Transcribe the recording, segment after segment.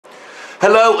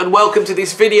Hello and welcome to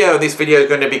this video. This video is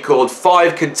going to be called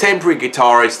 5 contemporary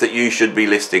guitarists that you should be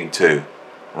listening to.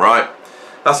 Right?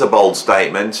 That's a bold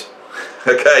statement.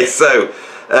 Okay, so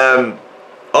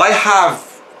I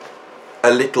have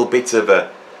a little bit of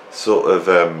a sort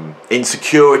of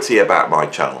insecurity about my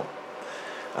channel.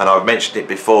 And I've mentioned it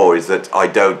before, is that I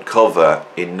don't cover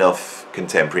enough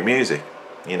contemporary music.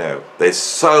 You know, there's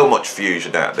so much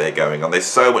fusion out there going on. There's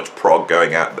so much prog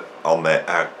going out there.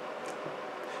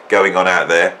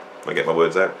 If I get my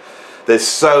words out. There's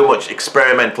so much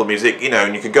experimental music, you know,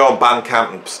 and you can go on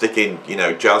Bandcamp and stick in, you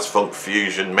know, jazz, funk,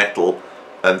 fusion, metal,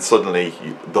 and suddenly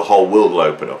the whole world will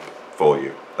open up for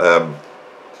you.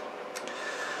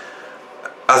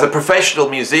 As a professional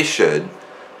musician,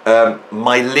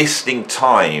 my listening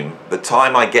time, the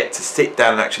time I get to sit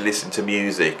down and actually listen to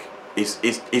music,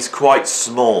 is quite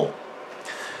small.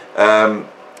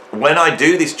 When I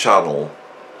do this channel,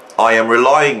 I am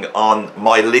relying on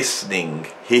my listening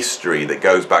history that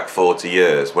goes back 40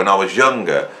 years. When I was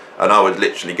younger, and I would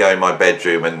literally go in my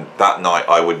bedroom, and that night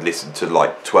I would listen to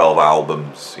like 12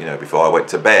 albums, you know, before I went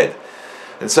to bed.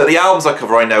 And so the albums I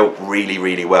cover I know really,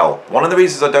 really well. One of the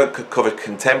reasons I don't cover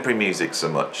contemporary music so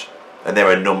much, and there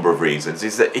are a number of reasons,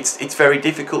 is that it's very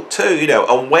difficult too, you know.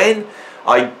 And when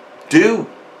I do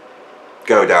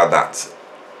go down that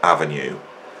avenue,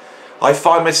 I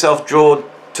find myself drawn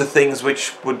to things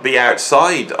which would be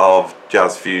outside of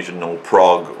jazz fusion or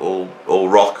prog or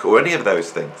rock or any of those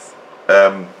things.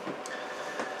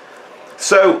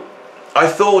 So I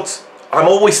thought, I'm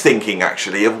always thinking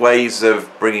actually of ways of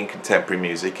bringing contemporary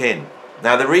music in.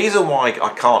 Now the reason why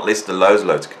I can't listen to loads and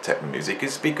loads of contemporary music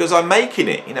is because I'm making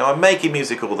it, you know, I'm making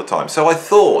music all the time. So I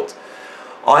thought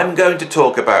I'm going to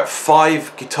talk about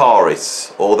 5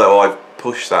 guitarists, although I've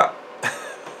pushed that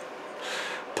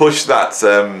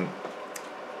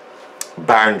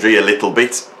boundary a little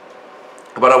bit,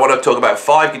 but I want to talk about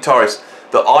 5 guitarists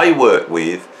that I work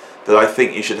with that I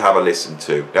think you should have a listen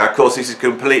to. Now of course this is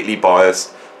completely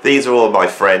biased, these are all my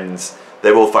friends,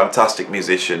 they're all fantastic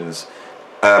musicians,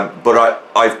 but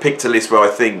I've picked a list where I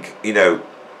think, you know,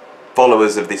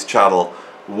 followers of this channel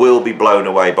will be blown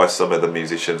away by some of the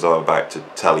musicians I'm about to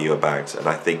tell you about, and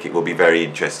I think it will be very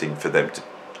interesting for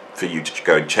you to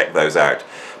go and check those out.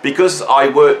 Because I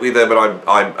work with them and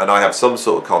I have some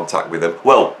sort of contact with them.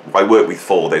 Well, I work with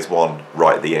 4. There's one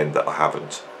right at the end that I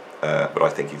haven't, but I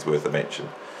think it's worth a mention.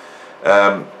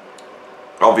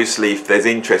 Obviously, if there's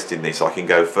interest in this, I can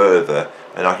go further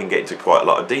and I can get into quite a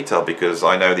lot of detail because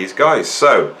I know these guys.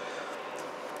 So,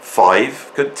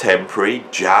 5 contemporary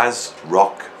jazz,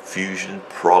 rock, fusion,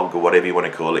 prog, or whatever you want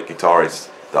to call it, guitarists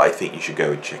that I think you should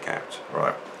go and check out.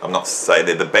 Right? I'm not saying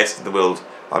they're the best in the world.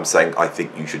 I'm saying I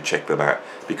think you should check them out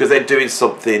because they're doing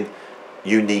something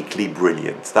uniquely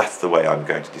brilliant. That's the way I'm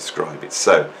going to describe it.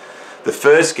 So, the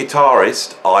first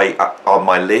guitarist on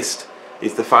my list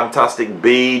is the fantastic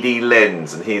B.D.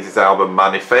 Lenz, and here's his album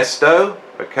Manifesto.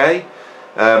 Okay,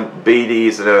 B.D.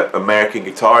 is an American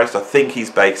guitarist. I think he's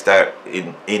based out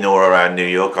in or around New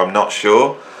York. I'm not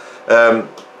sure.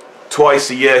 Twice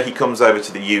a year he comes over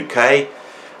to the UK.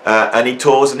 And he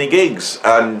tours and he gigs,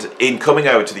 and in coming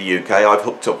over to the UK I've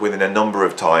hooked up with him a number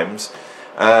of times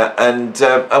and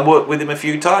worked with him a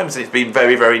few times. It's been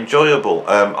very, very enjoyable.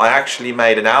 I actually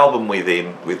made an album with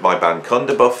him with my band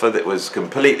Cunderbuffer that was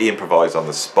completely improvised on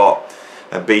the spot,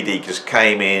 and BD just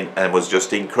came in and was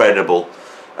just incredible.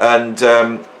 And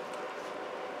the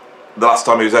last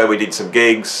time he was over we did some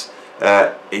gigs.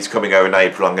 He's coming over in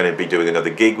April. I'm going to be doing another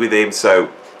gig with him,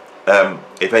 so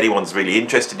if anyone's really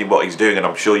interested in what he's doing, and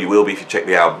I'm sure you will be if you check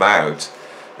the album out,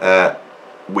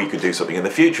 we could do something in the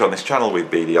future on this channel with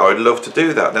BD. I would love to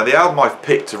do that. Now the album I've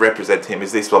picked to represent him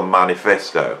is this one,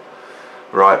 Manifesto,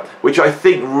 right, which I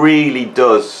think really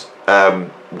does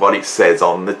what it says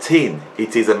on the tin.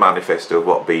 It is a manifesto of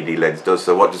what BD Lenz does.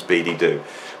 So what does BD do?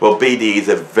 Well, BD is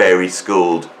a very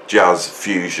schooled jazz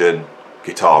fusion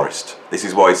guitarist. This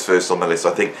is why he's first on the list.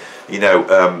 I think, you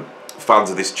know,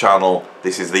 fans of this channel,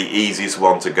 this is the easiest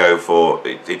one to go for.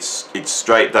 It's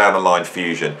straight down the line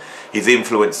fusion. His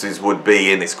influences would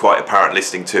be, and it's quite apparent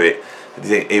listening to it,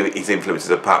 his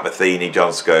influences are Pat Metheny,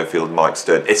 John Scofield, Mike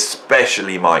Stern,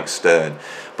 especially Mike Stern.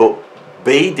 But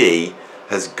BD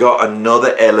has got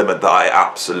another element that I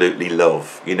absolutely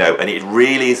love, you know, and it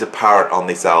really is apparent on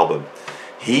this album.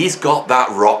 He's got that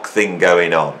rock thing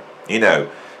going on, you know.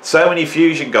 So many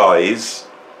fusion guys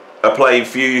are playing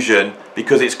fusion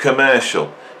because it's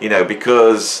commercial, you know,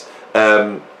 because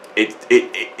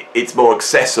it's more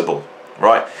accessible,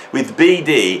 right? With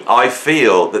BD, I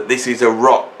feel that this is a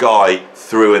rock guy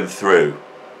through and through,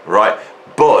 right?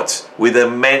 But with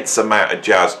immense amount of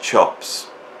jazz chops,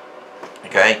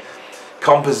 okay?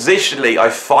 compositionally, I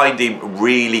find him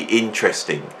really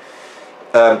interesting.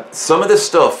 Some of the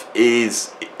stuff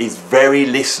is very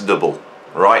listenable.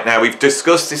 Right, now we've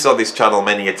discussed this on this channel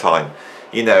many a time.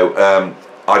 You know,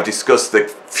 I've discussed the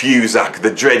Fusac,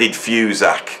 the dreaded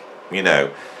Fusac, you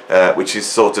know, which is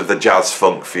sort of the jazz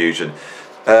funk fusion.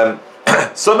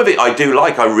 Some of it I do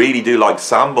like. I really do like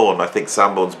Sanborn. I think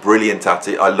Sanborn's brilliant at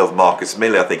it. I love Marcus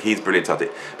Miller. I think he's brilliant at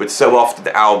it. But so often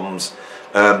the albums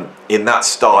in that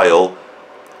style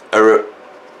are,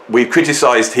 we've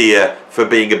criticised here for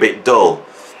being a bit dull.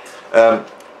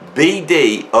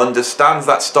 BD understands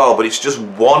that style, but it's just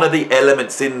one of the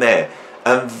elements in there.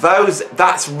 And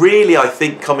that's really, I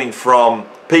think, coming from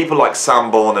people like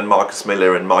Sanborn and Marcus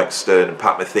Miller and Mike Stern and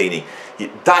Pat Metheny.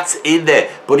 That's in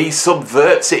there, but he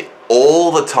subverts it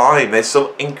all the time. There's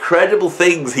some incredible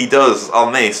things he does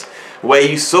on this, where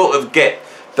you sort of get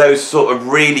those sort of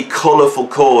really colourful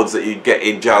chords that you get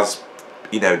in jazz,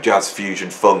 you know, jazz fusion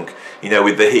funk, you know,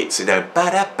 with the hits, you know,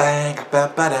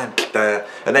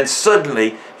 and then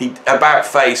suddenly he about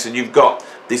face and you've got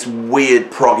this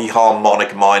weird proggy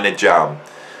harmonic minor jam.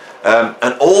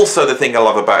 And also the thing I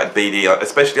love about BD,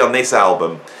 especially on this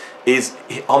album, is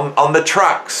on the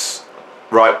tracks,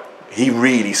 right, he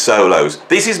really solos.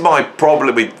 This is my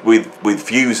problem with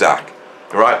Fusac,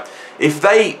 right? If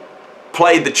they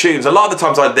played the tunes, a lot of the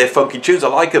times they're funky tunes, I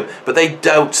like them, but they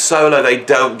don't solo, they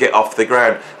don't get off the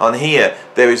ground. On here,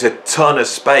 there is a ton of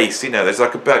space, you know, there's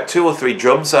like about 2 or 3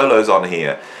 drum solos on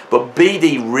here, but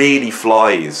BD really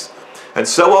flies. And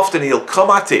so often he'll come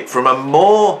at it from a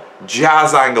more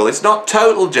jazz angle. It's not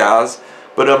total jazz,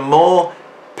 but a more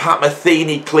Pat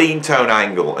Metheny clean tone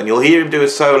angle, and you'll hear him do a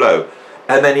solo,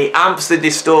 and then he amps the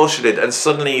distortion in, and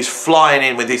suddenly he's flying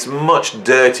in with this much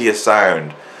dirtier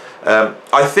sound.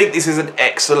 I think this is an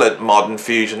excellent modern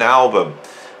fusion album.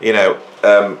 You know,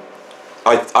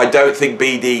 I don't think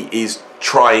BD is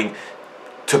trying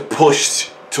to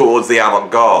push towards the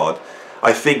avant-garde.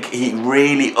 I think he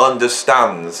really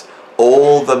understands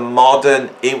all the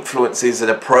modern influences and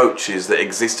approaches that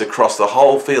exist across the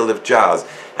whole field of jazz,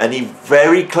 and he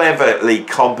very cleverly,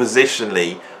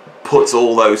 compositionally, puts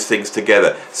all those things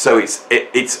together. So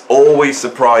it's always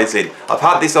surprising. I've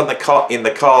had this on in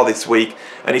the car this week,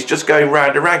 and it's just going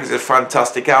round and round because it's a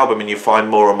fantastic album, and you find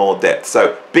more and more depth.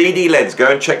 So BD Lens,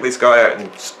 go and check this guy out, and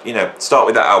you know, start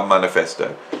with that album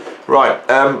Manifesto. Right.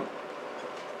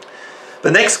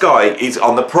 The next guy is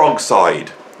on the prog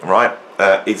side, right?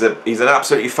 He's an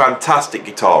absolutely fantastic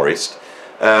guitarist.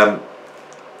 And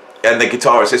the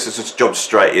guitarist, let's just jump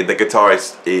straight in. The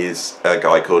guitarist is a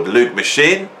guy called Luke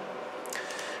Machin.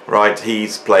 Right,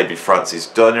 he's played with Francis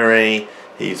Dunnery,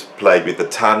 he's played with the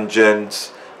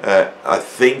Tangents, I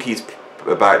think he's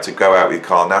about to go out with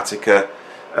Carnatica.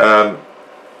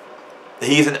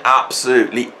 He's an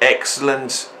absolutely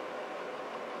excellent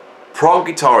prog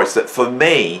guitarist that for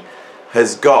me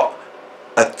has got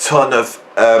a ton of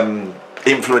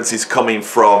influences coming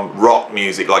from rock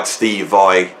music like Steve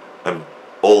Vai and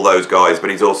all those guys, but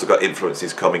he's also got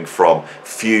influences coming from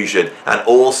fusion and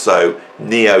also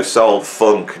neo soul,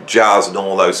 funk, jazz and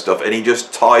all those stuff, and he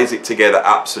just ties it together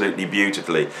absolutely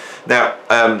beautifully. Now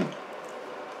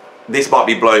this might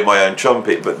be blowing my own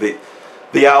trumpet, but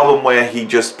the album where he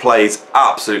just plays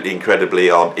absolutely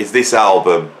incredibly on is this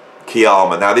album,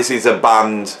 Kiyama. Now this is a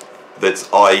band that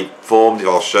I formed.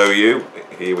 I'll show you.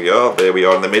 Here we are, there we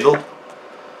are in the middle.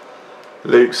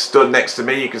 Luke stood next to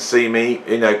me, you can see me,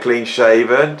 you know, clean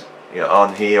shaven. You know,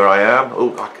 on Here I Am.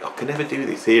 Oh, I can never do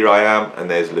this. Here I Am, and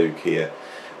there's Luke here.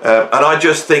 And I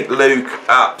just think Luke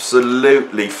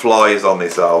absolutely flies on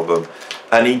this album,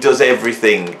 and he does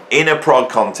everything in a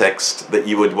prog context that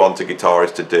you would want a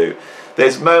guitarist to do.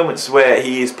 There's moments where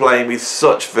he is playing with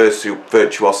such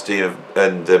virtuosity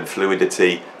and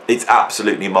fluidity. It's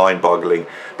absolutely mind-boggling.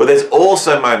 But there's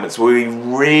also moments where he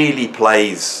really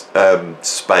plays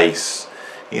space.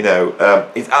 You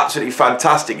know, he's absolutely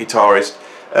fantastic guitarist.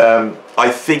 I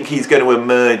think he's going to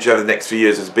emerge over the next few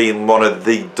years as being one of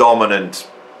the dominant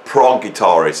prog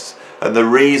guitarists. And the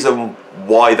reason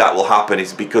why that will happen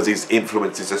is because his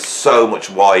influences are so much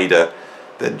wider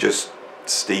than just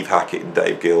Steve Hackett and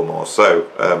Dave Gilmour. So,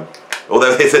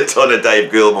 although there's a ton of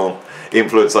Dave Gilmour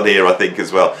influence on here, I think,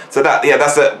 as well. So that, yeah,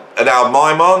 that's an album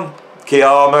I'm on,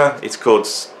 Kiyama. It's called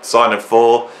Sign of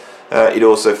 4. It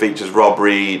also features Rob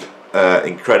Reed,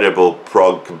 incredible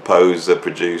prog composer,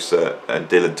 producer, and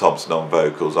Dylan Thompson on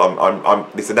vocals.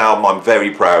 It's an album I'm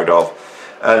very proud of,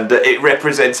 and it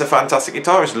represents a fantastic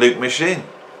guitarist, Luke Machin.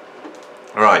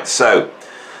 Right, so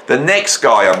the next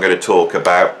guy I'm going to talk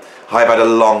about, I've had a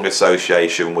long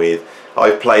association with.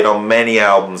 I've played on many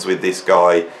albums with this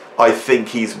guy. I think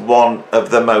he's one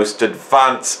of the most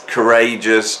advanced,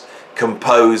 courageous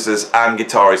composers and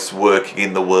guitarists working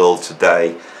in the world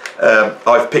today.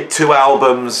 I've picked 2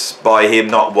 albums by him,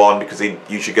 not one, because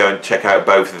you should go and check out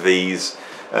both of these,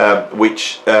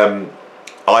 which I'm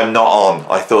not on.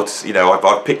 I thought, you know,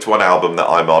 I've picked one album that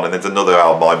I'm on, and there's another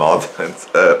album I'm on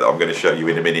that I'm going to show you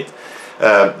in a minute.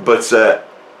 But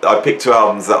I picked 2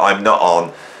 albums that I'm not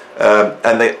on.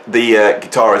 And the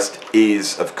guitarist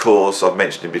is, of course, I've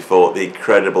mentioned him before, the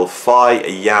incredible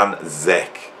Jan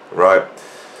Zek, right?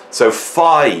 So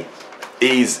Fi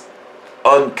is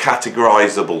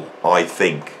uncategorizable, I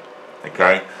think,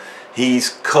 okay? He's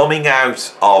coming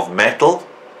out of metal.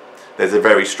 There's a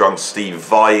very strong Steve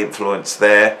Vai influence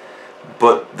there,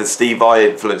 but the Steve Vai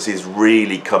influence is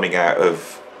really coming out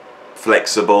of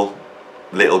flexible,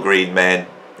 Little Green Men,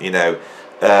 you know.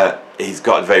 He's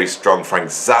got a very strong Frank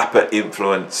Zappa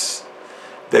influence.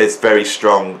 There's very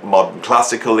strong modern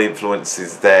classical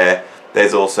influences there.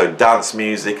 There's also dance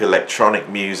music, electronic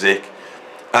music,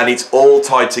 and it's all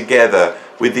tied together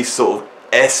with this sort of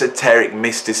esoteric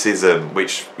mysticism,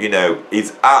 which, you know,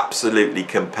 is absolutely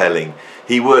compelling.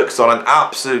 He works on an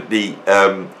absolutely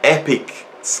epic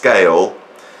scale.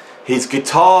 His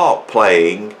guitar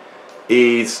playing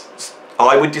is,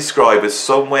 I would describe as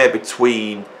somewhere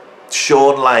between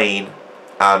Sean Lane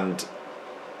and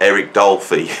Eric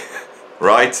Dolphy,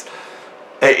 right?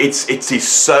 It's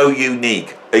so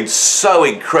unique. It's so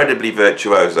incredibly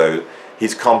virtuoso.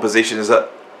 His compositions are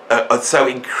so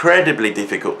incredibly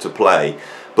difficult to play,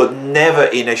 but never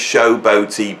in a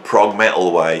showboaty prog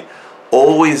metal way.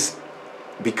 Always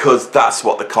because that's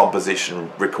what the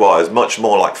composition requires, much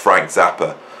more like Frank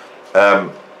Zappa.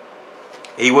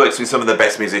 He works with some of the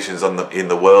best musicians in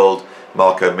the world: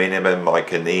 Marco Minneman,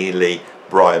 Mike Neely,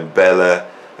 Brian Bella,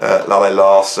 Lale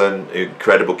Larson,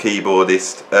 incredible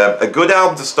keyboardist. A good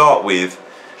album to start with,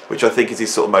 which I think is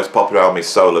his sort of most popular album, is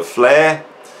Solar Flare,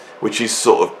 which is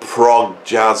sort of prog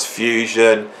jazz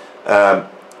fusion.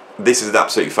 This is an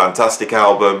absolutely fantastic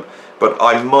album, but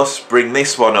I must bring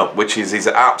this one up, which is his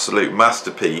absolute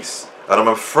masterpiece, and I'm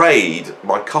afraid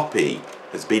my copy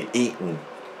has been eaten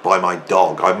by my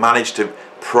dog. I managed to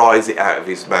prise it out of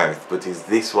his mouth, but is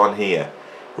this one here,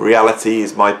 Reality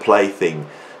Is My Plaything.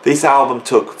 This album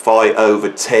took over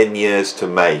 10 years to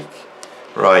make,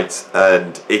 right,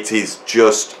 and it is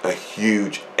just a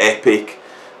huge epic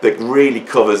that really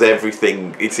covers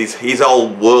everything. It's his whole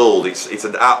world. It's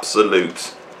an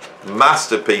absolute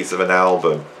masterpiece of an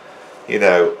album, you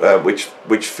know,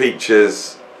 which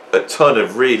features a ton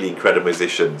of really incredible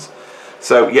musicians.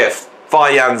 So yeah,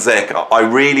 Jan Zek, I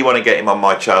really want to get him on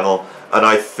my channel, and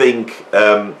I think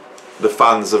the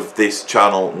fans of this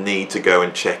channel need to go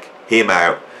and check him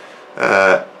out,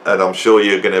 and I'm sure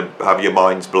you're going to have your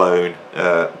minds blown,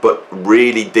 but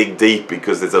really dig deep,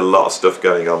 because there's a lot of stuff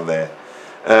going on there.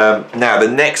 Now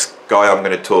the next guy I'm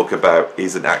going to talk about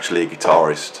isn't actually a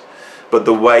guitarist, but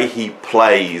the way he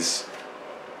plays,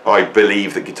 I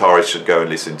believe that guitarists should go and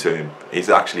listen to him. He's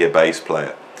actually a bass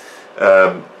player.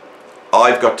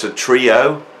 I've got a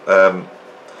trio,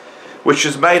 which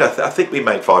has made, I think we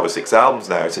made 5 or 6 albums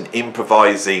now. It's an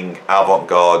improvising,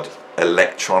 avant-garde,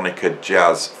 electronica,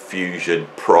 jazz, fusion,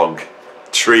 prog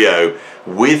trio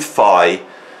with Fi,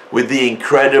 with the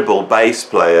incredible bass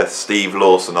player Steve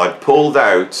Lawson. I've pulled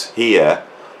out here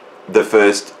the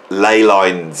first Ley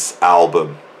Lines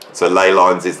album. So Ley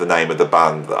Lines is the name of the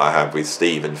band that I have with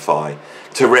Steve and Fi,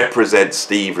 to represent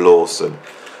Steve Lawson.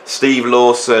 Steve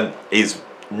Lawson is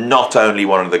not only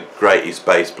one of the greatest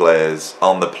bass players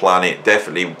on the planet,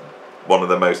 definitely one of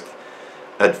the most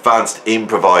advanced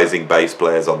improvising bass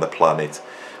players on the planet,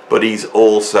 but he's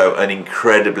also an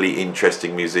incredibly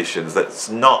interesting musician that's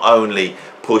not only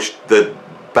pushed the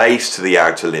bass to the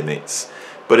outer limits,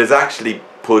 but has actually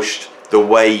pushed the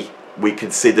way we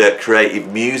consider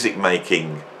creative music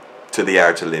making to the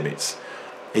outer limits.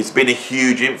 He's been a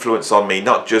huge influence on me,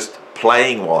 not just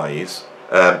playing wise,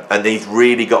 and he's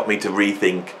really got me to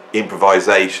rethink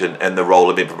improvisation and the role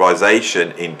of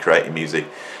improvisation in creating music,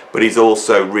 but he's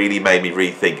also really made me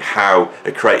rethink how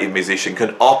a creative musician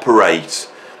can operate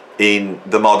in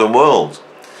the modern world.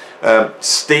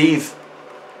 Steve's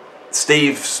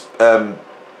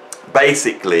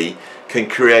basically can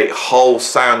create whole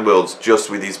sound worlds just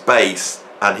with his bass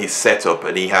and his setup,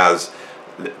 and he has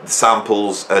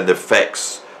samples and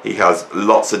effects. He has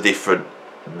lots of different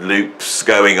loops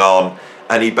going on,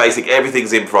 and he basically,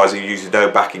 everything's improvising, using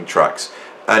no backing tracks,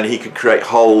 and he can create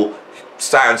whole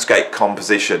soundscape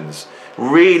compositions,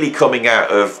 really coming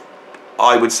out of,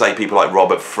 I would say, people like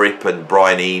Robert Fripp and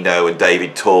Brian Eno and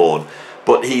David Torn.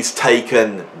 But he's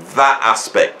taken that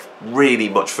aspect really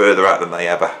much further out than they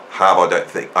ever have,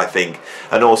 I think.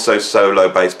 And also solo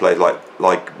bass players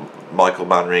like Michael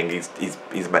Manring, he's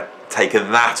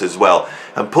taken that as well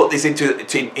and put this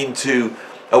into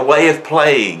a way of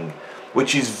playing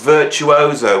which is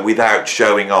virtuoso without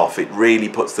showing off. It really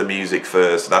puts the music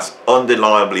first. That's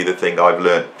undeniably the thing I've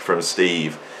learnt from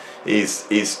Steve,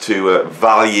 is to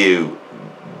value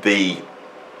the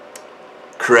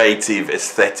creative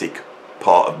aesthetic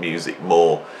part of music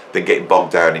more than getting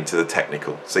bogged down into the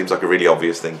technical. Seems like a really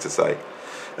obvious thing to say.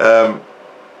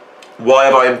 Why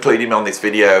have I included him on this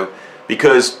video?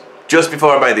 Because just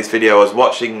before I made this video, I was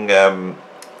watching a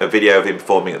video of him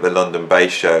performing at the London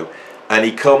Bass Show, and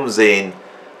he comes in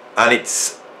and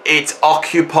it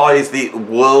occupies the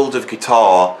world of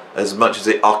guitar as much as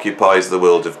it occupies the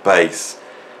world of bass.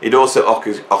 It also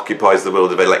occupies the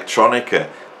world of electronica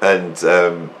and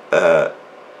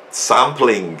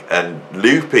sampling and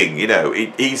looping. You know,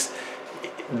 it's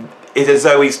as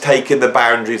though he's taken the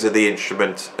boundaries of the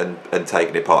instrument and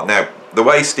taken it apart. Now, the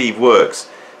way Steve works,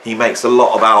 he makes a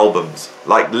lot of albums.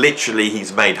 Like literally,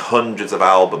 he's made hundreds of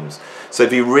albums. So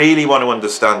if you really want to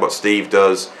understand what Steve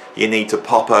does, you need to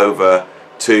pop over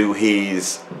to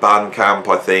his Bandcamp,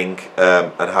 I think,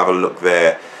 and have a look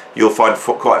there. You'll find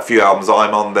quite a few albums.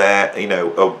 I'm on there. You know,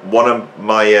 one of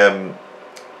my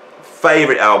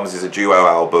favourite albums is a duo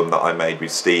album that I made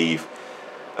with Steve,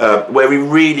 where we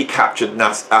really captured an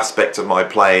aspect of my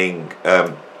playing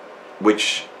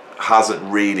which hasn't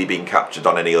really been captured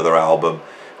on any other album,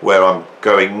 where I'm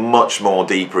going much more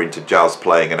deeper into jazz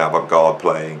playing and avant-garde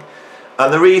playing.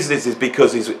 And the reason is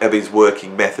because of his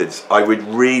working methods. I would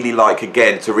really like,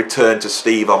 again, to return to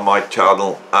Steve on my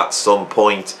channel at some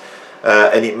point,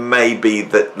 and it may be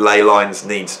that Leylines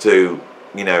needs to,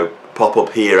 you know, pop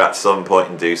up here at some point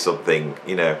and do something.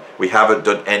 You know, we haven't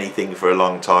done anything for a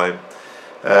long time,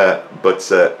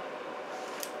 but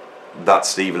that's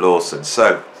Steve Lawson.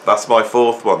 So that's my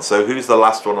fourth one. So who's the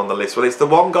last one on the list? Well, it's the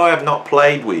one guy I've not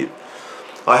played with.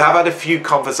 I have had a few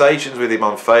conversations with him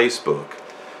on Facebook.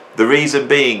 The reason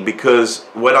being because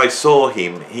when I saw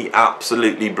him, he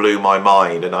absolutely blew my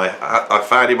mind, and I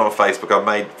found him on Facebook. I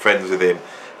made friends with him,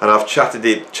 and I've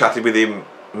chatted with him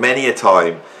many a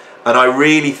time. And I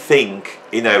really think,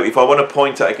 you know, if I want to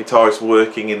point at a guitarist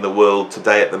working in the world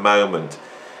today at the moment,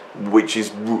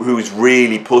 who's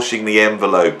really pushing the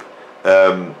envelope,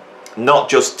 not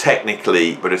just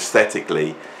technically but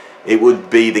aesthetically, it would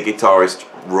be the guitarist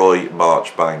Roy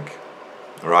Marchbank.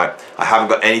 Right, I haven't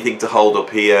got anything to hold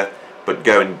up here, but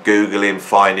go and Google him,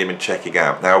 find him and check him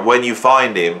out. Now when you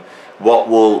find him, what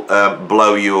will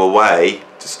blow you away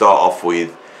to start off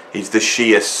with is the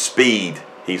sheer speed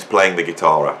he's playing the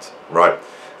guitar at. Right,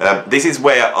 this is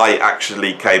where I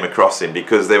actually came across him,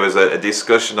 because there was a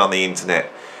discussion on the internet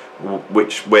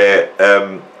where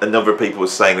a number of people were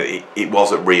saying that it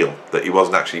wasn't real, that he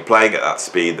wasn't actually playing at that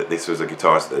speed, that this was a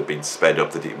guitarist that had been sped up,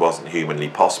 that it wasn't humanly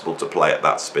possible to play at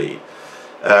that speed.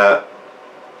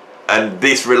 And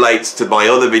this relates to my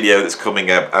other video that's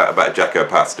coming out about Jaco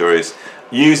Pastorius.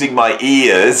 Using my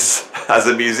ears as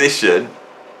a musician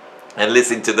and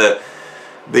listening to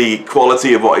the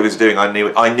quality of what he was doing, I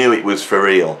knew it was for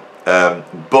real.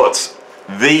 But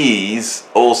these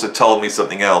also told me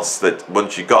something else, that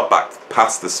once you got back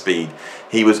past the speed,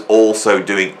 he was also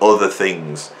doing other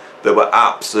things that were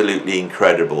absolutely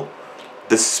incredible.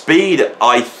 The speed,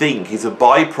 I think, is a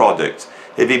byproduct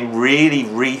of him really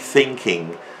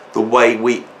rethinking the way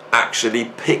we actually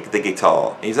pick the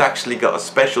guitar. He's actually got a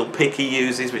special pick he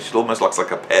uses, which almost looks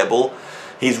like a pebble.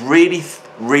 He's really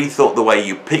rethought the way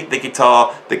you pick the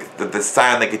guitar, the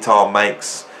sound the guitar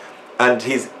makes, and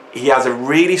he has a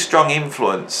really strong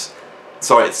interest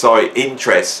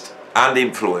and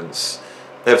influence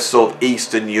of sort of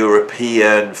Eastern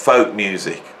European folk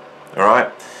music. All right,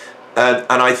 and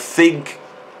I think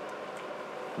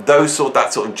that sort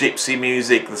of gypsy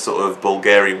music, the sort of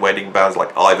Bulgarian wedding bands like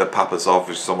Iva Papasov,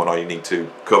 which is someone I need to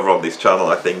cover on this channel,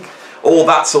 I think, all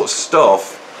that sort of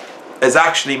stuff has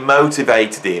actually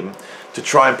motivated him to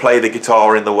try and play the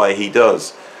guitar in the way he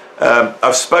does.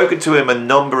 I've spoken to him a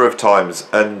number of times,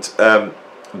 and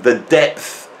the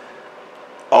depth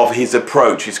of his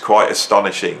approach is quite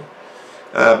astonishing.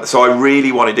 So I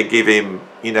really wanted to give him,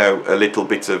 you know, a little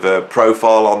bit of a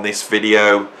profile on this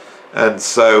video, and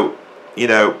so, you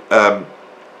know,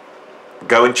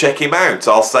 go and check him out.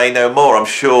 I'll say no more. I'm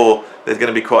sure there's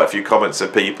going to be quite a few comments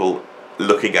of people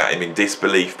looking at him in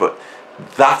disbelief, but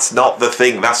that's not the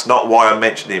thing. That's not why I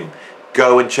mentioned him.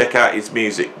 Go and check out his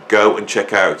music. Go and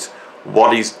check out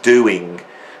what he's doing,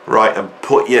 right, and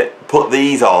put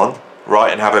these on,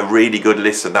 right, and have a really good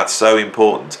listen. That's so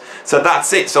important. So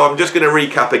that's it. So I'm just going to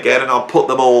recap again, and I'll put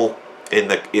them all in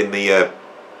the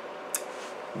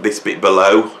this bit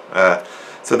below.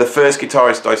 So the first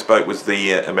guitarist I spoke was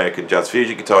the American jazz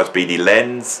fusion guitarist B.D.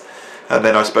 Lenz, and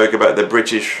then I spoke about the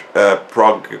British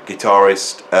prog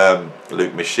guitarist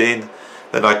Luke Machine.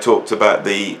 Then I talked about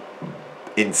the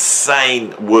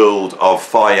insane world of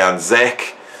Fayan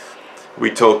Zek.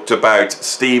 We talked about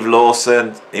Steve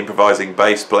Lawson, improvising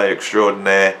bass player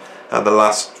extraordinaire, and the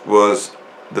last was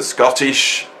the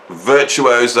Scottish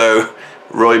virtuoso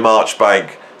Roy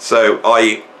Marchbank. So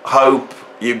I hope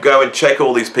you go and check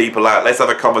all these people out. Let's have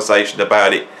a conversation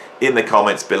about it in the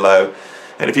comments below.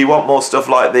 And if you want more stuff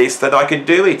like this, then I can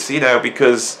do it, you know,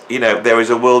 because, you know, there is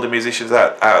a world of musicians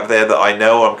out there that I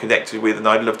know I'm connected with, and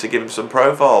I'd love to give them some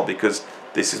profile, because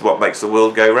this is what makes the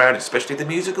world go round, especially the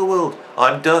musical world.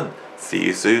 I'm done. See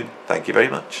you soon. Thank you very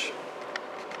much.